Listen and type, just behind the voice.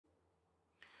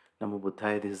Namo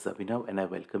Buddhaya, this is Abhinav and I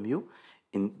welcome you.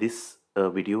 In this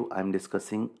video, I am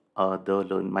discussing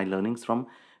my learnings from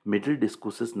Middle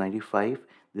Discourses 95.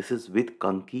 This is with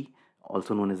Kanki,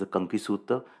 also known as the Kanki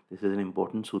Sutta. This is an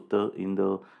important sutta in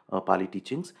the Pali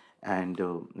teachings and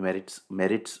merits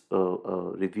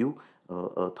review,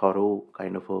 a thorough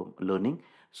kind of a learning.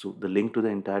 So the link to the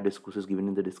entire discourse is given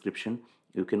in the description.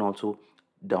 You can also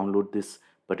download this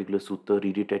particular sutta,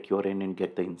 read it at your end and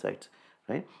get the insights.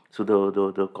 Right. So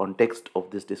the context of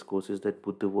this discourse is that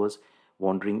Buddha was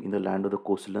wandering in the land of the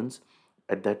Kosalans.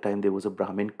 At that time, there was a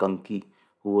Brahmin Kanki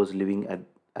who was living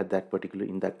at that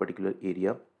particular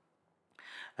area,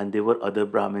 and there were other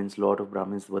Brahmins. Lot of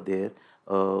Brahmins were there,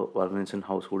 Brahmins and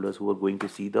householders who were going to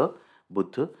see the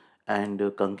Buddha. And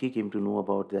Kanki came to know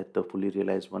about that the fully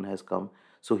realized one has come.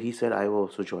 So he said, "I will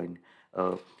also join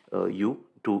you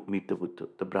to meet the Buddha."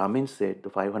 The Brahmins said, the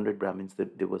 500 Brahmins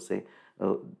that they were saying.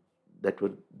 That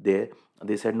were there,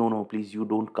 they said, no, please, you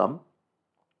don't come.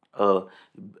 uh,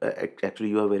 Actually,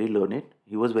 you are very learned.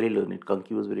 He was very learned.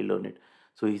 Kanki was very learned.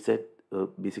 So he said,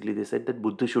 basically they said that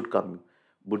Buddha should come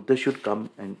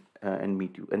and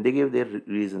meet you. And they gave their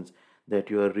reasons, that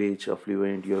you are rich,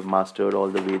 affluent, you have mastered all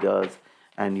the Vedas,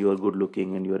 and you are good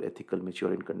looking, and you are ethical,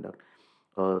 mature in conduct.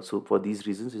 So for these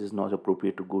reasons, it is not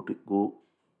appropriate to go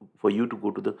for you to go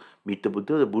to the meet the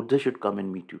Buddha. The Buddha should come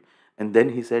and meet you. And then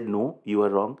he said, no, you are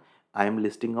wrong. I am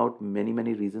listing out many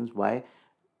reasons why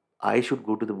I should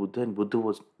go to the Buddha, and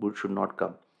Buddha should not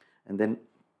come. And then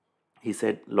he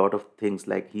said a lot of things,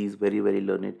 like he is very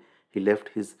learned. He left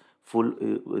his full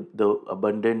the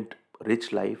abundant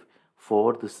rich life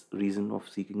for this reason of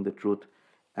seeking the truth.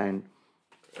 And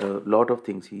a lot of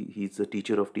things. He's a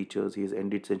teacher of teachers. He has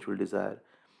ended sensual desire.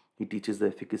 He teaches the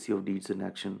efficacy of deeds and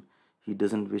action. He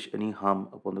doesn't wish any harm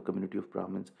upon the community of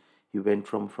Brahmins. He went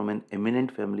from an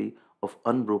eminent family of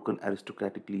unbroken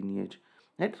aristocratic lineage.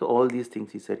 Right? So all these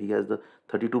things he said. He has the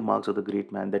 32 marks of the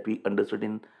great man that we understood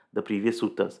in the previous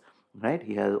suttas. Right?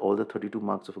 He has all the 32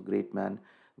 marks of a great man.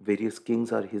 Various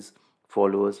kings are his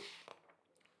followers.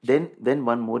 Then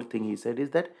one more thing he said is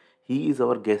that he is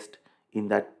our guest in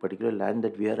that particular land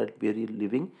that we are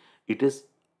living. It is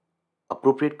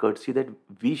appropriate courtesy that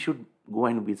we should go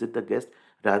and visit the guest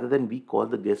rather than we call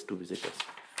the guest to visit us.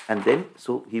 And then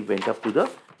so he went up to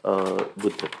the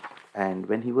Buddha. And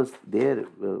when he was there,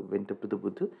 went up to the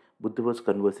Buddha was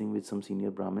conversing with some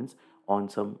senior Brahmins on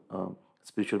some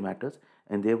spiritual matters.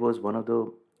 And there was one of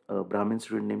the Brahmin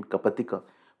student named Kapatika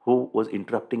who was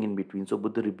interrupting in between. So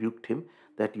Buddha rebuked him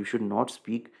that you should not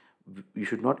speak, you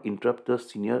should not interrupt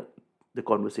the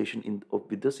conversation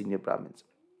with the senior Brahmins.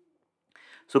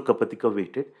 So Kapatika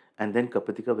waited, and then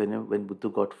Kapatika, when Buddha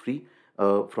got free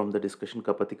from the discussion,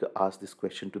 Kapatika asked this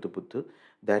question to the Buddha,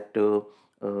 that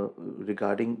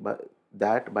regarding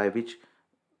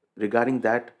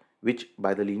which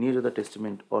by the lineage of the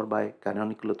testament or by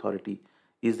canonical authority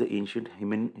is the ancient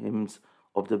hymns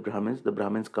of the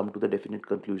Brahmins come to the definite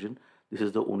conclusion, this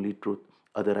is the only truth,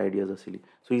 other ideas are silly.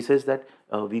 So he says that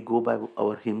we go by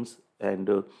our hymns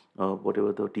and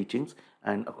whatever the teachings,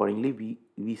 and accordingly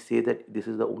we say that this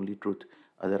is the only truth,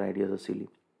 other ideas are silly.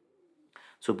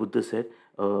 So Buddha said,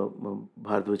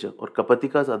 Bhardwaja, or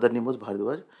Kapatika's other name was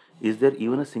Bhardwaj, is there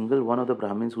even a single one of the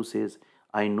Brahmins who says,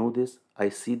 I know this, I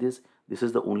see this, this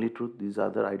is the only truth, these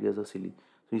other ideas are silly?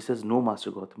 So he says, no,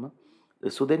 Master Gautama.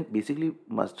 So then basically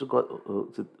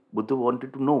Buddha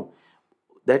wanted to know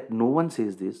that no one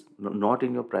says this, not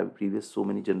in your previous so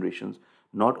many generations,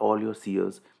 not all your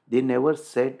seers. They never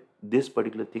said this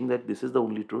particular thing, that this is the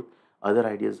only truth, other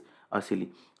ideas are silly.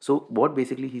 So what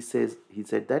basically he said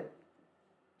that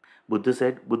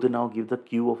Buddha now give the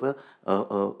cue of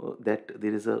that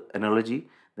there is a analogy,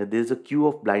 that there is a queue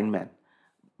of blind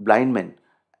men,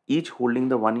 each holding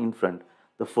the one in front.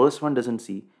 The first one doesn't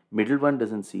see, middle one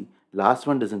doesn't see, last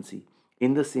one doesn't see.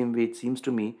 In the same way, it seems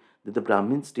to me that the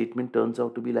Brahmin statement turns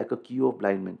out to be like a queue of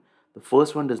blind men. The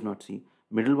first one does not see,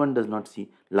 middle one does not see,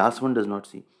 last one does not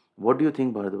see. What do you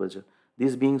think, Bharadwaja?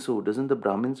 This being so, doesn't the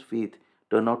Brahmin's faith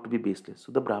turn out to be baseless?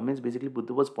 So the Brahmins, basically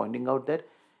Buddha was pointing out that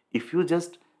if you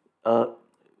just uh,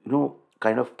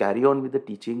 kind of carry on with the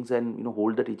teachings and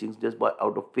hold the teachings just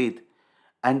out of faith,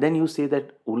 and then you say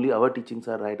that only our teachings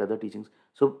are right, other teachings.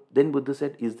 So then Buddha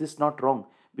said, is this not wrong?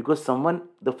 Because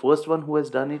the first one who has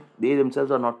done it, they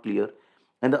themselves are not clear,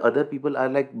 and the other people are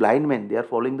like blind men. They are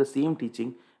following the same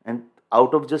teaching and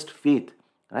out of just faith,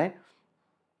 right?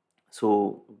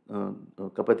 So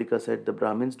Kapatika said the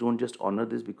Brahmins don't just honor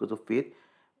this because of faith,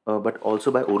 but also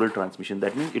by oral transmission.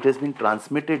 That means it has been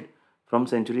transmitted from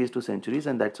centuries to centuries,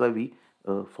 and that's why we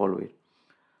follow it.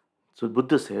 So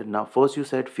Buddha said, now first you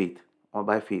said faith, or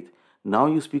by faith. Now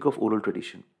you speak of oral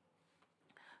tradition.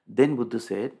 Then Buddha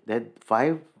said that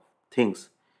 5 things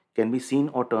can be seen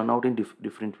or turn out in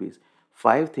different ways.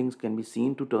 5 things can be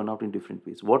seen to turn out in different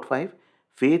ways. What 5?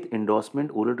 Faith,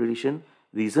 endorsement, oral tradition,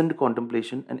 reasoned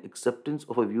contemplation, and acceptance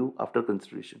of a view after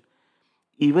consideration.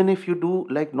 Even if you do,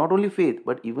 like, not only faith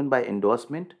but even by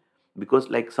endorsement, because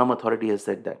like some authority has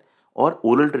said that, or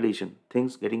oral tradition,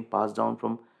 things getting passed down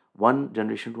from one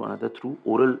generation to another through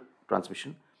oral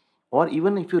transmission, or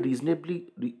even if you reasonably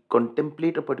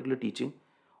contemplate a particular teaching,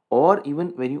 or even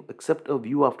when you accept a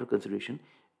view after consideration,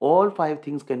 all 5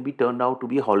 things can be turned out to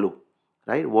be hollow,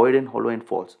 right? Void and hollow and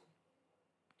false,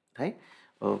 right?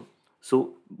 uh,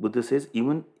 so Buddha says,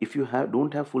 even if you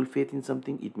don't have full faith in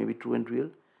something, it may be true and real.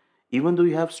 Even though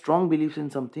you have strong beliefs in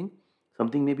something,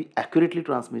 something may be accurately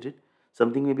transmitted,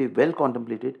 something may be well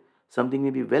contemplated, something may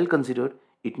be well considered,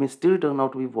 it may still turn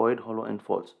out to be void, hollow, and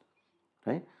false,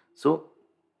 right? So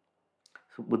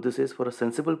Buddha says, for a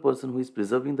sensible person who is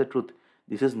preserving the truth,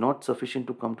 this is not sufficient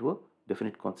to come to a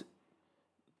definite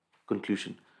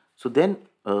conclusion. So then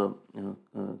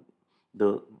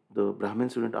the Brahmin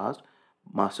student asked,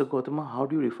 Master Gautama, how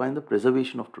do you define the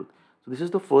preservation of truth? So this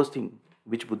is the first thing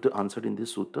which Buddha answered in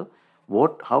this sutta.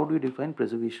 How do you define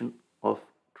preservation of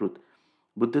truth?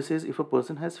 Buddha says, if a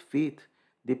person has faith,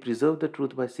 they preserve the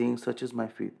truth by saying, such is my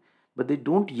faith. But they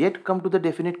don't yet come to the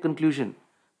definite conclusion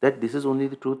that this is only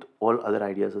the truth, all other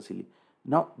ideas are silly.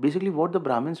 Now, basically, what the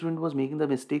Brahmin student was making the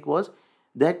mistake was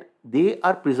that they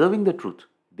are preserving the truth.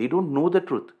 They don't know the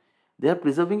truth. They are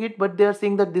preserving it, but they are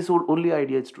saying that this only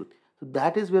idea is truth. So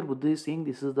that is where Buddha is saying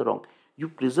this is the wrong. You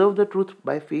preserve the truth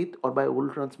by faith or by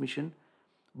oral transmission,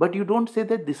 but you don't say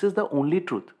that this is the only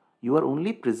truth. You are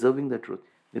only preserving the truth.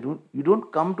 You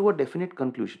don't come to a definite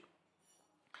conclusion.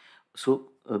 So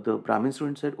the Brahmin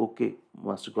student said, okay,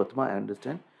 Master Gautama, I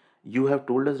understand. You have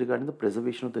told us regarding the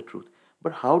preservation of the truth.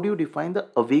 But how do you define the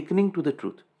awakening to the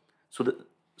truth?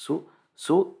 So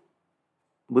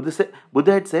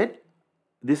Buddha had said,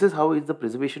 this is how is the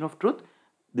preservation of truth.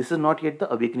 This is not yet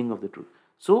the awakening of the truth.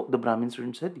 So the Brahmin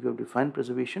student said, you have defined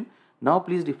preservation. Now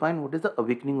please define what is the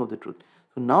awakening of the truth.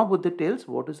 So now Buddha tells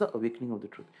what is the awakening of the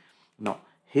truth. Now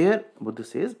here Buddha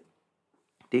says,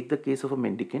 take the case of a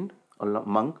mendicant or a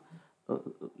monk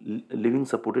living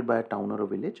supported by a town or a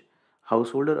village.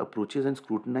 Householder approaches and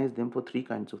scrutinizes them for 3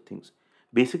 kinds of things.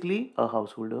 Basically, a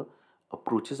householder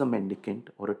approaches a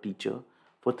mendicant or a teacher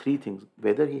for 3 things: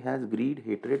 whether he has greed,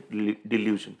 hatred,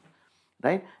 delusion,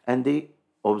 right? And they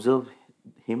observe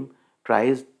him,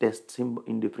 tries, tests him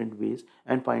in different ways,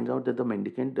 and finds out that the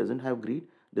mendicant doesn't have greed,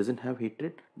 doesn't have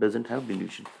hatred, doesn't have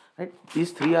delusion, right?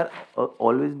 These 3 are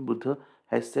always, Buddha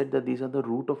has said that these are the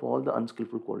root of all the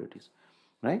unskillful qualities,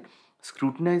 right?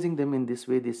 Scrutinizing them in this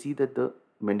way, they see that the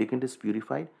mendicant is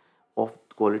purified of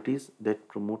qualities that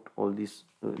promote all these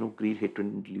greed, hatred,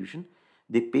 and delusion.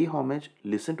 They pay homage,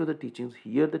 listen to the teachings,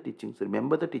 hear the teachings,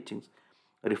 remember the teachings,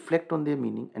 reflect on their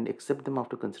meaning, and accept them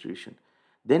after consideration.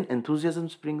 Then enthusiasm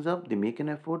springs up, they make an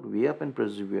effort, weigh up, and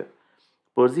persevere.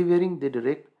 Persevering, they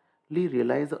directly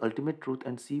realize the ultimate truth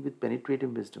and see with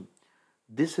penetrating wisdom.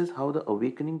 This is how the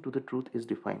awakening to the truth is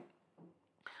defined.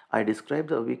 I describe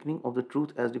the awakening of the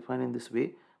truth as defined in this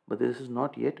way, but this is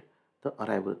not yet the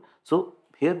arrival. So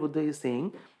here Buddha is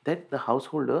saying that the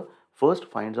householder first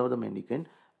finds out the mendicant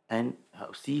and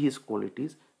see his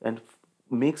qualities and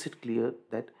makes it clear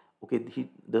that okay, he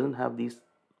doesn't have these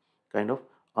kind of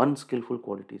unskillful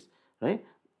qualities, right?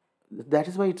 That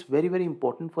is why it's very, very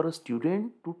important for a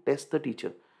student to test the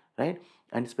teacher, right?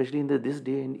 And especially in this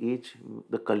day and age,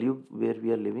 the Kali Yuga where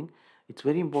we are living, it's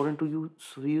very important to you,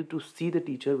 for you to see the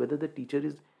teacher, whether the teacher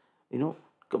is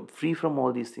free from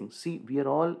all these things. See, we are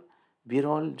all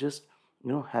just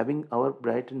having our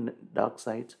bright and dark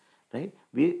sides, right?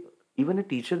 We Even a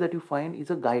teacher that you find is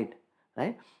a guide,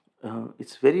 right?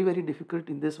 It's very, very difficult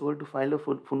in this world to find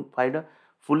a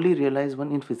fully realized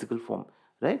one in physical form,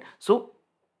 right? So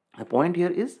the point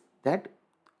here is that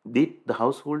the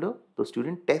householder, the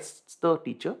student tests the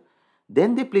teacher,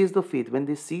 then they place the faith when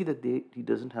they see that he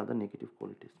doesn't have the negative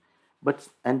qualities.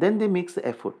 And then they makes the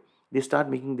effort. They start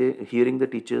hearing the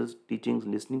teacher's teachings,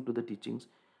 listening to the teachings,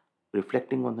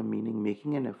 reflecting on the meaning,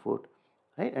 making an effort,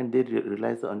 right? And they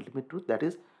realize the ultimate truth, that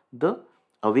is the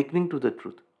awakening to the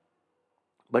truth,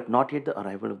 but not yet the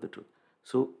arrival of the truth.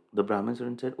 So the Brahmin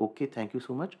student said, okay, thank you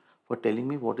so much for telling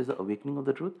me what is the awakening of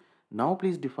the truth. Now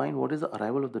please define what is the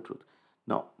arrival of the truth.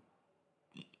 Now,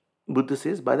 Buddha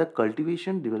says, by the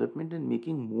cultivation, development, and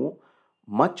making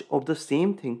much of the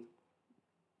same thing,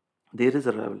 there is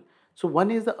arrival. So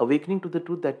one is the awakening to the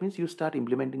truth. That means you start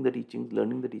implementing the teachings,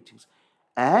 learning the teachings.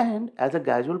 And as a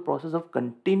gradual process of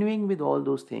continuing with all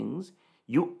those things,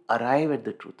 you arrive at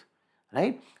the truth,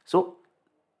 right? So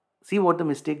see what the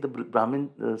mistake the Brahmin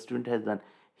student has done.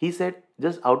 He said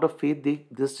just out of faith they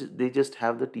just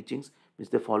have the teachings which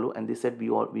they follow, and they said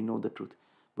we know the truth.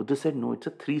 Buddha said no, it's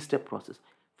a three-step process.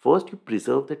 First, you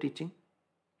preserve the teaching,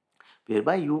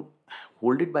 whereby you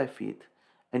hold it by faith,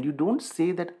 and you don't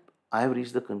say that I have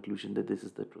reached the conclusion that this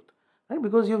is the truth, right?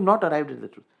 Because you have not arrived at the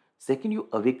truth. Second, you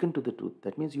awaken to the truth.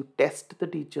 That means you test the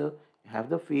teacher, you have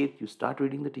the faith, you start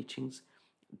reading the teachings,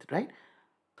 right?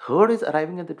 Third is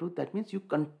arriving at the truth. That means you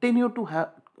continue to have,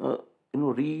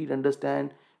 read,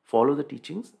 understand, follow the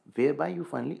teachings, whereby you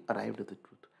finally arrived at the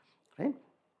truth, right?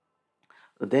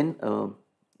 Then,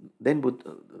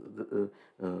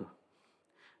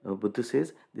 Buddha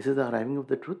says, this is the arriving of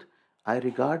the truth. I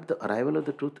regard the arrival of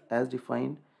the truth as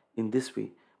defined in this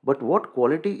way. But what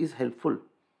quality is helpful?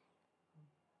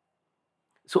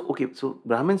 So, okay, so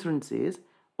Brahmin student says,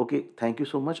 okay, thank you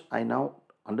so much. I now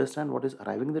understand what is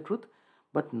arriving at the truth.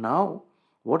 But now,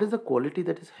 what is the quality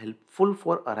that is helpful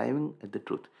for arriving at the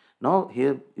truth? Now,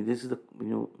 here, this is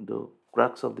the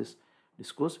crux of this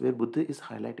discourse, where Buddha is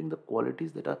highlighting the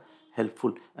qualities that are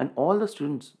helpful. And all the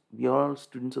students, we are all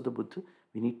students of the Buddha,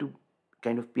 we need to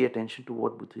kind of pay attention to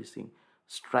what Buddha is saying.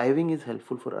 Striving is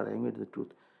helpful for arriving at the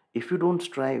truth. If you don't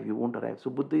strive, you won't arrive. So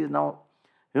Buddha is now,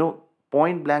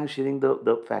 point blank sharing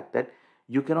the fact that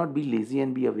you cannot be lazy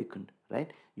and be awakened,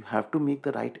 right? You have to make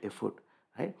the right effort,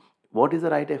 right? What is the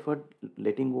right effort?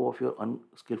 Letting go of your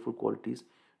unskillful qualities,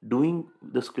 doing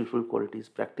the skillful qualities,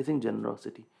 practicing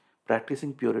generosity,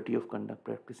 practicing purity of conduct,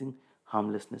 practicing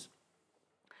harmlessness.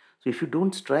 So if you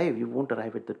don't strive, you won't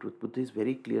arrive at the truth. Buddha is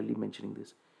very clearly mentioning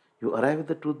this. You arrive at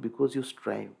the truth because you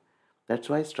strive. That's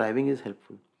why striving is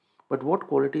helpful. But what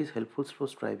quality is helpful for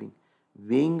striving?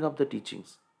 Weighing up the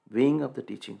teachings. Weighing up the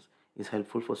teachings is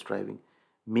helpful for striving.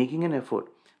 Making an effort.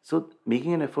 So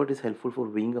making an effort is helpful for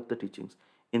weighing up the teachings.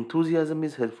 Enthusiasm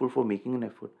is helpful for making an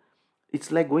effort.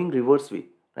 It's like going reverse way,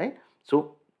 right?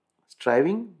 So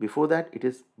striving, before that it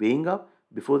is weighing up,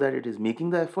 before that it is making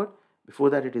the effort, before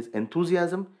that it is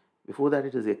enthusiasm, before that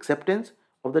it is acceptance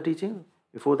of the teaching,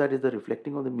 before that is the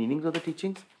reflecting of the meanings of the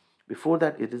teachings, before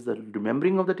that it is the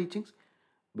remembering of the teachings,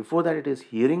 before that it is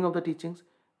hearing of the teachings,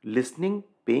 listening,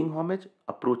 paying homage,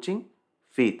 approaching,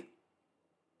 faith,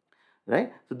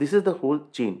 right? So this is the whole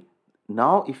chain.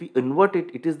 Now if we invert it,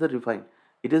 it is the refined.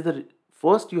 It is the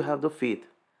first you have the faith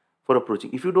for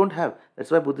approaching. If you don't have,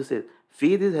 that's why Buddha says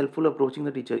faith is helpful approaching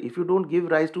the teacher. If you don't give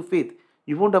rise to faith,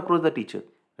 you won't approach the teacher,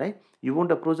 right? You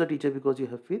won't approach the teacher because you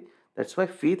have faith. That's why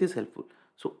faith is helpful.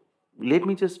 So let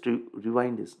me just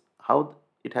rewind this. How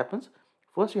it happens?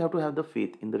 First, you have to have the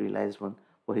faith in the realized one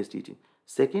for his teaching.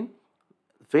 Second,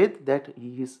 faith that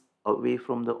he is away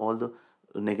from all the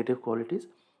negative qualities.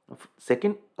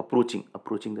 Second, approaching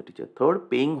the teacher.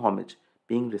 Third, paying homage,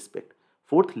 paying respect.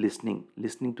 Fourth, listening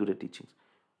to the teachings.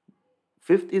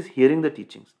 Fifth is hearing the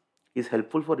teachings, is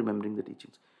helpful for remembering the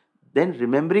teachings. Then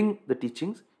remembering the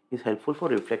teachings is helpful for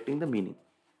reflecting the meaning.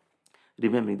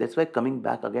 Remembering, that's why coming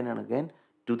back again and again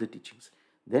to the teachings.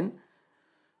 Then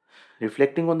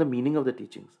reflecting on the meaning of the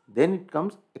teachings. Then it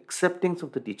comes acceptance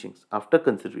of the teachings after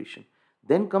consideration.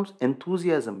 Then comes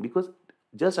enthusiasm, because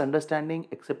just understanding,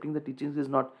 accepting the teachings is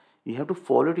not, you have to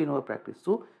follow it in our practice.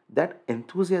 So that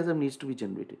enthusiasm needs to be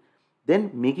generated.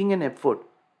 Then making an effort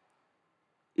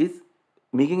is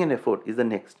the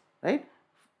next, right?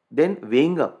 Then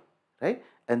weighing up, right?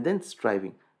 And then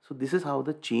striving. So this is how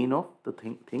the chain of the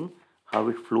thing how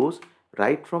it flows,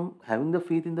 right from having the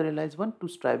faith in the realized one to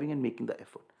striving and making the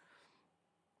effort.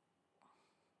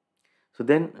 So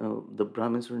then the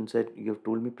Brahmin student said, you have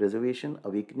told me preservation,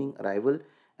 awakening, arrival,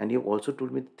 and you have also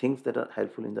told me things that are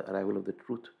helpful in the arrival of the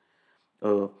truth.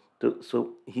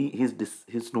 So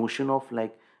his notion of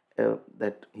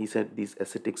that he said these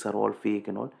ascetics are all fake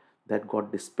and all, that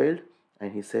got dispelled,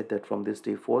 and he said that from this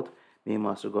day forth, may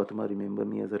Master Gautama remember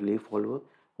me as a lay follower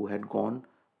who had gone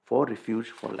for refuge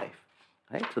for life.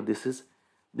 Right. So this is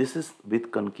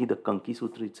with Kanki, the Kanki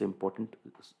Sutra. It's an important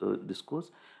discourse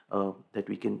that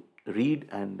we can read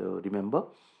and remember.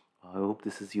 I hope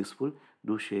this is useful.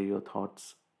 Do share your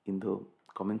thoughts in the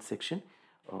comment section.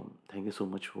 Thank you so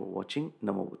much for watching.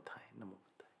 Namo Buddhaya.